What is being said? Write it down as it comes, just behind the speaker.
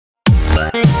Hi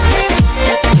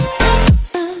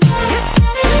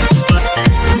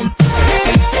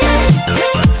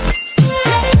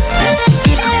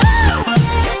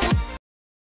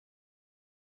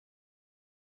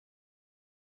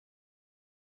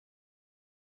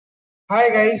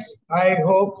guys, I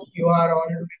hope you are all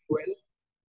doing well.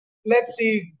 Let's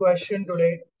see question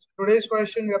today. Today's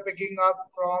question we are picking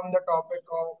up from the topic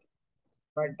of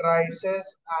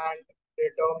matrices and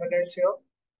determinants here.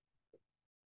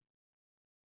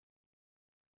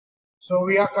 So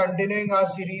we are continuing our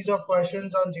series of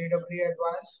questions on JEE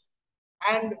Advanced,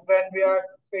 and when we are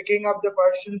picking up the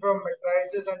question from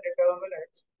matrices and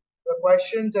determinants, the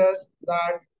question says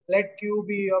that let Q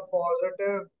be a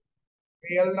positive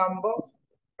real number,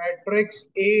 matrix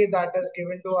A that is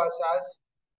given to us as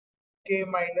k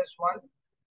minus 1,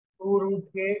 2 root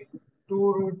k,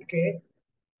 2 root k,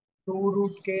 2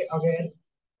 root k again.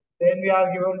 Then we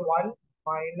are given 1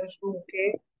 minus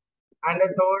 2k, and the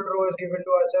third row is given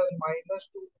to us as minus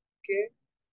 2k,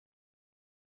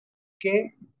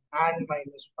 k, and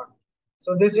minus 1.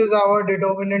 So this is our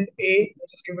determinant A,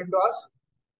 which is given to us.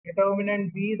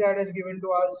 Determinant B that is given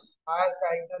to us as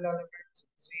diagonal elements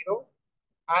 0,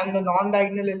 and the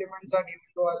non-diagonal elements are given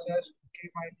to us as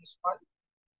 2k minus 1.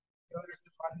 Here it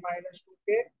is 1 minus 2k.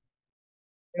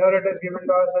 Here it is given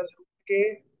to us as root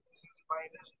k. This is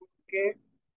minus 2k,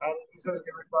 and this is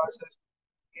given to us as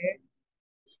k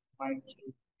minus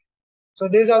 2. So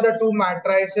these are the two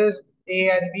matrices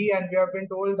A and B, and we have been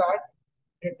told that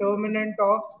determinant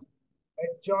of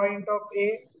adjoint of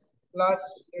A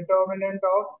plus determinant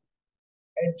of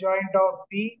adjoint of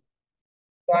B,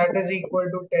 that is equal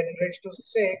to 10 raised to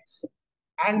 6,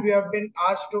 and we have been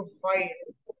asked to find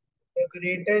the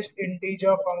greatest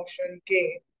integer function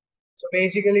k. So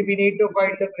basically we need to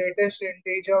find the greatest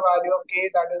integer value of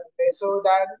k that is lesser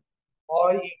than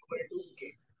or equal to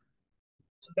k.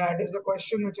 So that is the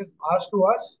question which is asked to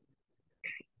us.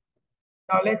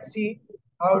 Now let's see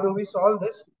how do we solve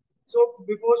this. So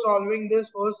before solving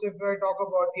this, first if I talk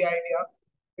about the idea,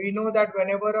 we know that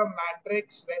whenever a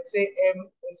matrix, let's say M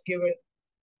is given,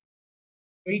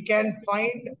 we can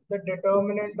find the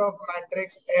determinant of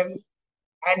matrix M,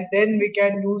 and then we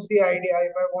can use the idea.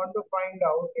 If I want to find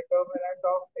out determinant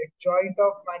of adjoint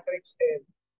of matrix M,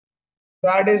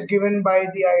 that is given by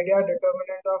the idea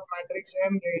determinant of matrix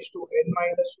M raised to n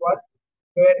minus 1,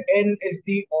 where n is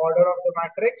the order of the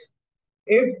matrix.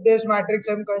 If this matrix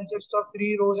M consists of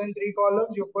 3 rows and 3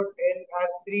 columns, you put n as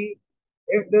 3.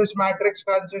 If this matrix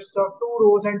consists of 2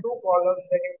 rows and 2 columns,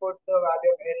 then you put the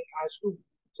value of n as 2.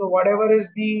 So whatever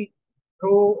is the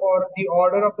row or the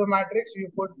order of the matrix, you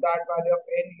put that value of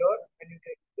n here and you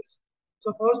get this.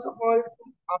 So first of all, to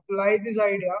apply this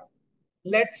idea,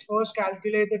 let's first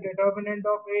calculate the determinant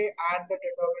of A and the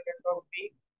determinant of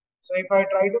B. So if I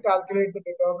try to calculate the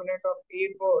determinant of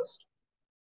A first,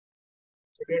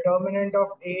 so determinant of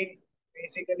A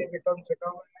basically becomes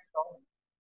determinant of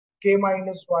k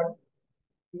minus 1,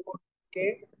 2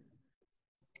 k,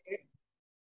 k.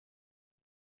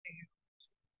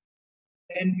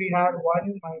 Then we had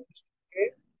 1 minus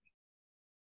 2k.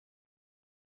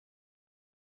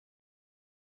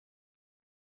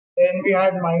 Then we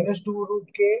had minus 2 root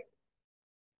k,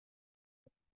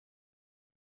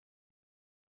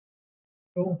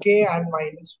 2k, and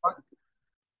minus 1.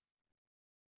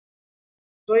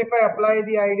 So if I apply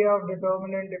the idea of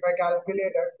determinant, if I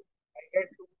calculate it, I get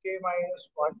 2k minus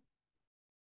 1.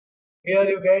 Here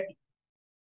you get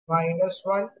minus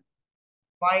 1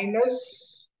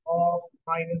 minus of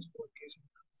minus 4k. So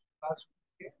plus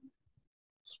 4k.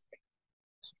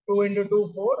 So 2 into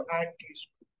 2, 4, and k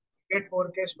square. You get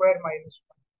 4k square minus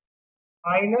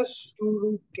 1. Minus 2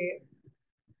 root k.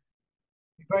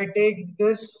 If I take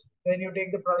this, then you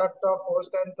take the product of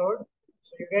first and third.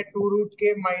 So you get 2 root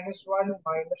k minus 1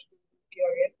 minus 2 root k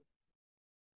again.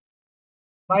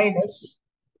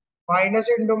 Minus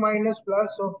into minus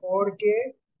plus, so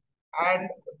 4k and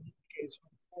root k. So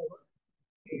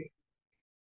 4k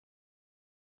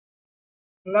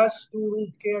plus 2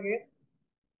 root k again.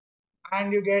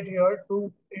 And you get here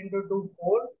 2 into 2,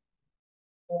 4.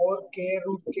 4k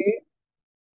root k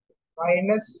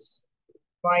minus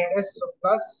minus, so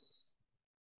plus.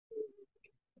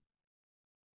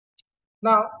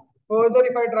 Now, further,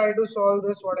 if I try to solve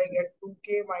this, what I get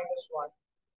 2k minus 1.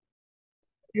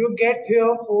 You get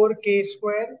here 4k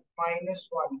square minus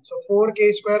 1. So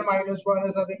 4k square minus 1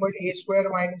 is nothing but a square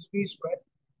minus b square.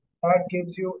 That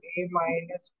gives you a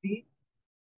minus b,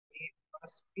 a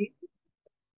plus b.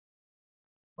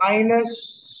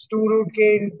 Minus 2 root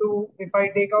k into, if I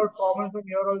take out common from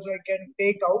here also, I can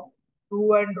take out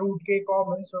 2 and root k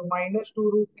common. So minus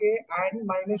 2 root k and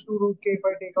minus 2 root k if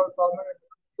I take out common,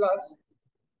 plus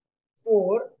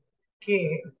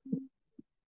 4k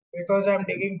because I'm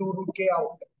taking 2 root k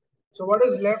out. So what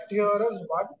is left here is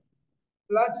 1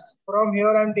 plus from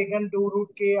here I'm taking 2 root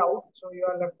k out. So you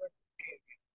are left with k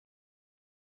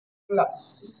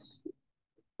plus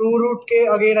 2 root k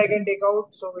again I can take out.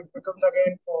 So it becomes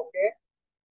again 4k.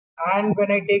 And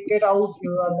when I take it out,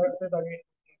 you are left with again.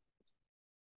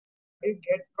 What you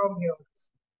get from here?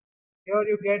 Here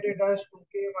you get it as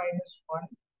 2k minus 1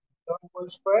 the whole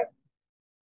square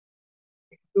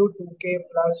into 2k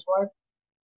plus 1.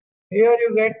 Here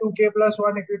you get 2k plus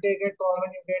 1. If you take it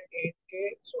common, you get 8k.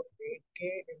 So 8k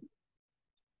into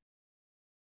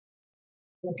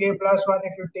 2k plus 1.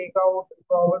 If you take out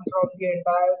common from the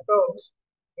entire terms,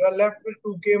 you are left with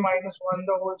 2k minus 1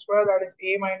 the whole square. That is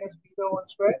a minus b the whole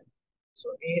square. So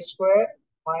a square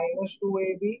minus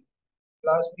 2ab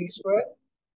plus b square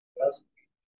plus b.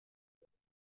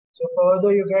 So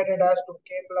further you get it as 2k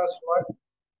plus 1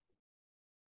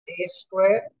 a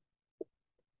square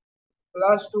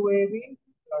plus 2ab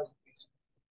plus b square.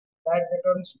 That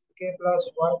becomes 2k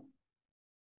plus 1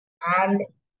 and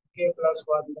k plus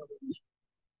 1 the whole square.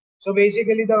 So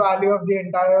basically the value of the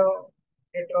entire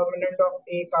determinant of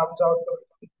a comes out to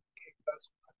become k plus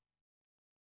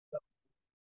 1.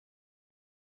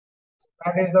 So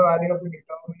that is the value of the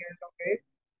determinant of a,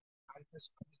 and this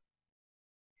comes out.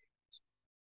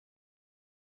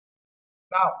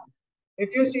 Now,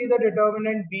 if you see the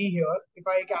determinant b here, if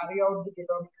I carry out the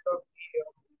determinant of b here,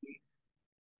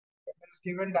 it is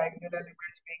given diagonal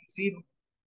elements being 0,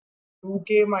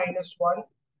 2k minus 1,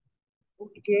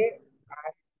 root k,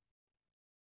 and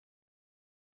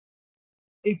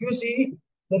if you see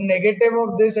the negative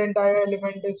of this entire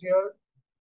element is here,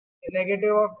 the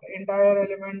negative of entire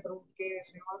element root k is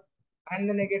here, and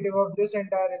the negative of this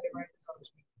entire element is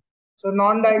also here. So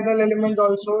non-diagonal elements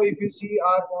also, if you see,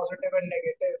 are positive and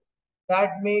negative. That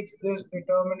makes this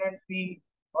determinant B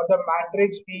or the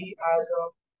matrix B as a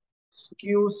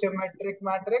skew symmetric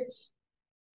matrix.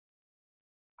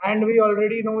 And we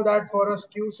already know that for a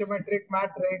skew symmetric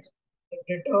matrix, the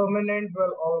determinant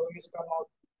will always come out.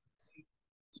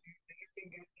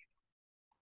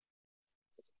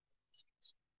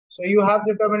 So you have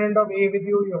determinant of A with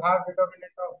you have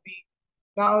determinant of B.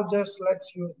 Now just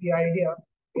let's use the idea.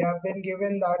 We have been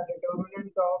given that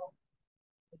determinant of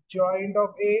adjoint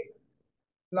of A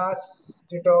plus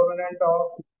determinant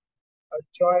of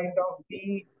adjoint of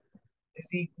B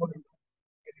is equal to n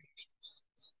raised to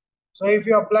 6. So if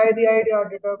you apply the idea,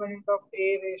 determinant of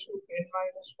A raised to n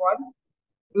minus 1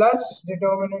 plus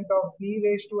determinant of b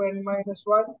raised to n minus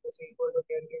 1 is equal to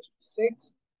 10 raised to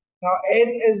 6. Now,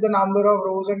 n is the number of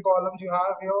rows and columns you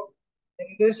have here.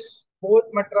 In this, both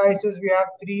matrices, we have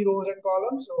 3 rows and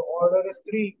columns, so order is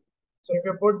 3. So if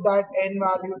you put that n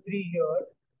value 3 here,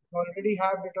 you already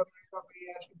have determinant of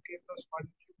a as 2k plus 1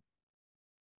 cube,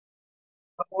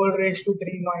 the whole raised to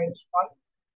 3 minus 1.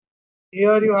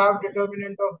 Here you have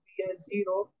determinant of b as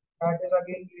 0, that is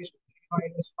again raised to 3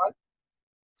 minus 1.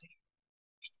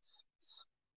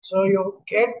 So you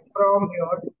get from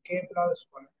here k plus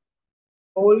 1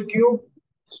 whole cube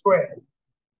square.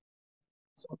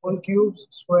 So whole cubes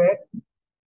square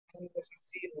and this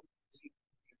is 0.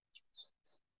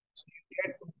 So you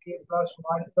get 2k plus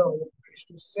 1 the whole raised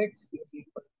to 6 is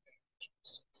equal to 10 raised to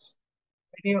 6.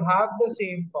 When you have the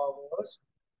same powers,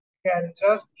 you can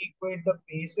just equate the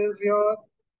bases here,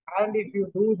 and if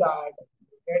you do that,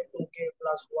 you get 2k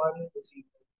plus 1 is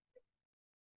equal.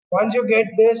 Once you get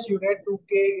this, you get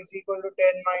 2k is equal to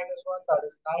 10 minus 1, that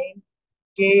is 9.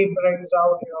 K brings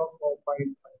out here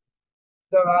 4.5.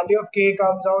 The value of k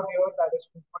comes out here, that is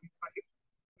 4.5.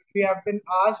 We have been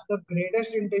asked the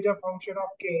greatest integer function of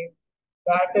k,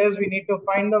 that is, we need to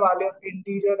find the value of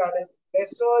integer that is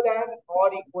lesser than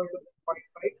or equal to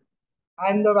 4.5,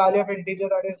 and the value of integer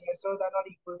that is lesser than or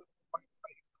equal to 4.5.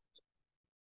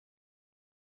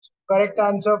 Correct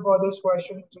answer for this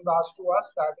question which is asked to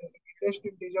us, that is the greatest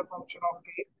integer function of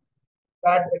k,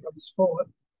 that becomes 4.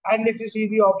 And if you see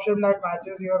the option that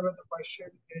matches here with the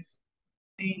question is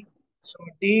D. So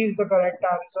D is the correct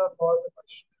answer for the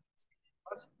question.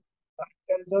 That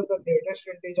tells us the greatest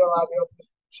integer value of this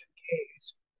function k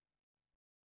is.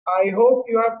 I hope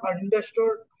you have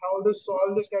understood how to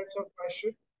solve this types of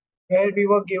question where we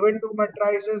were given two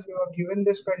matrices, we were given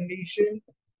this condition.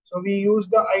 So we use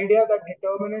the idea that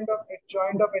determinant of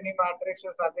adjoint of any matrix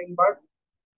is nothing but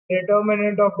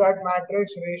determinant of that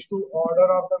matrix raised to order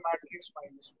of the matrix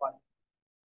minus 1.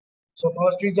 So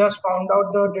first we just found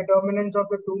out the determinants of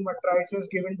the two matrices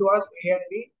given to us, A and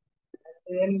B.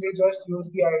 And then we just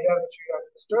used the idea which we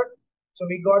understood. So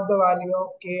we got the value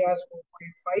of k as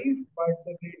 4.5, but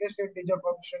the greatest integer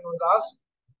function was asked.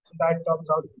 So that comes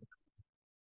out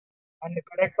and the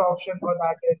correct option for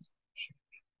that is option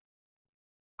B.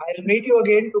 I'll meet you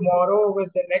again tomorrow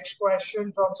with the next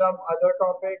question from some other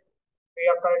topic. We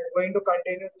are going to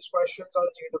continue these questions on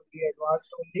JEE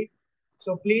Advanced only.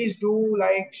 So please do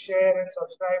like, share, and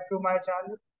subscribe to my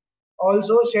channel.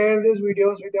 Also share these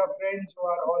videos with your friends who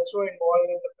are also involved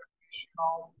in the preparation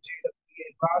of JEE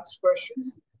Advanced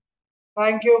questions.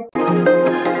 Thank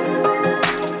you.